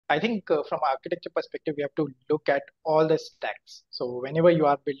I think from architecture perspective, we have to look at all the stacks. So whenever you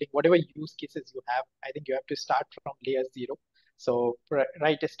are building whatever use cases you have, I think you have to start from layer zero. So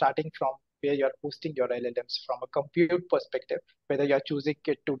right, starting from where you're hosting your LLMs from a compute perspective, whether you're choosing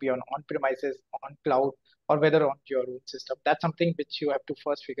it to be on premises, on cloud, or whether on your own system. That's something which you have to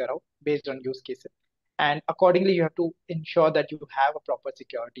first figure out based on use cases. And accordingly, you have to ensure that you have a proper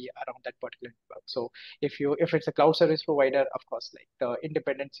security around that particular network. So if it's a cloud service provider, of course, like the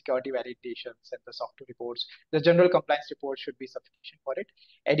independent security validations and the software reports, the general compliance reports should be sufficient for it.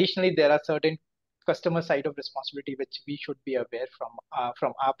 Additionally, there are certain customer side of responsibility which we should be aware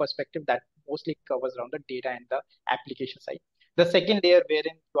from our perspective, that mostly covers around the data and the application side. The second layer,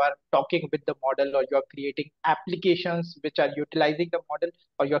 wherein you are talking with the model or you are creating applications which are utilizing the model,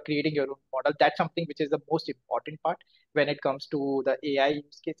 or you are creating your own model, that's something which is the most important part when it comes to the AI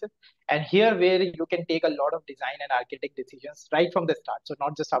use cases. And here where you can take a lot of design and architect decisions right from the start. So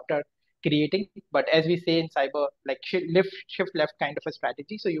not just after creating, but as we say in cyber, like shift left kind of a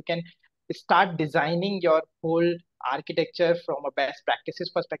strategy. So you can start designing your whole architecture from a best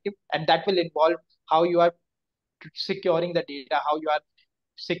practices perspective, and that will involve how you are securing the data, how you are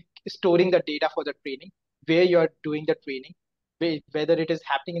storing the data for the training, where you are doing the training, whether it is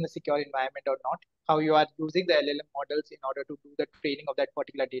happening in a secure environment or not, how you are using the LLM models in order to do the training of that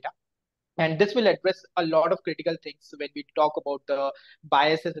particular data. And this will address a lot of critical things when we talk about the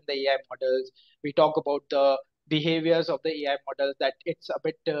biases in the AI models. We talk about the behaviors of the AI models, that it's a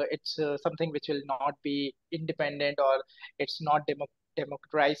bit, it's something which will not be independent, or it's not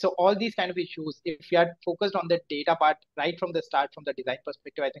democratized. So all these kind of issues, if you are focused on the data part right from the start, from the design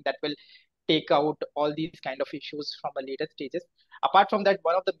perspective, I think that will take out all these kind of issues from the later stages. Apart from that,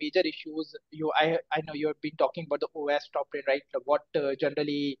 one of the major issues I know you have been talking about the OS top rate, right? What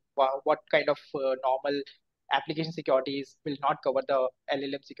generally what kind of normal application securities will not cover the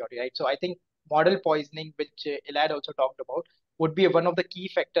LLM security, right? So I think model poisoning, which Elad also talked about, would be one of the key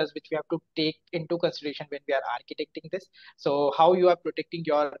factors which we have to take into consideration when we are architecting this. So how you are protecting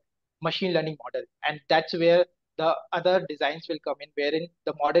your machine learning model, and that's where the other designs will come in, wherein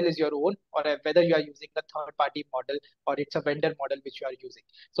the model is your own, or whether you are using a third party model or it's a vendor model which you are using.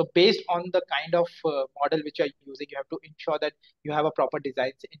 So based on the kind of model which you are using, you have to ensure that you have a proper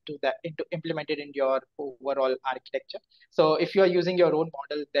designs into implemented in your overall architecture. So if you are using your own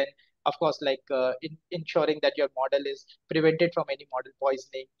model, then of course, like ensuring that your model is prevented from any model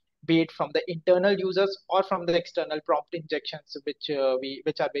poisoning, be it from the internal users or from the external prompt injections, which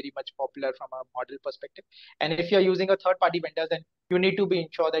are very much popular from a model perspective. And if you're using a third party vendor, then you need to be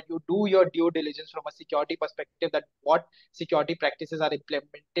ensure that you do your due diligence from a security perspective, that what security practices are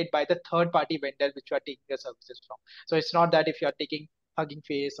implemented by the third party vendor which you are taking the services from. So it's not that if you are taking Hugging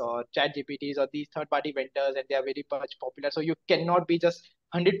Face or Chat GPTs or these third party vendors and they are very much popular, so you cannot be just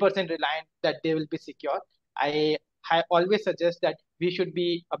 100% reliant that they will be secure. I always suggest that we should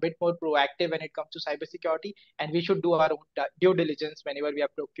be a bit more proactive when it comes to cybersecurity, and we should do our own due diligence whenever we are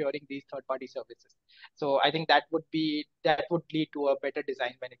procuring these third-party services. So I think that would lead to a better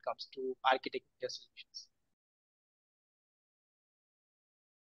design when it comes to architecting your solutions.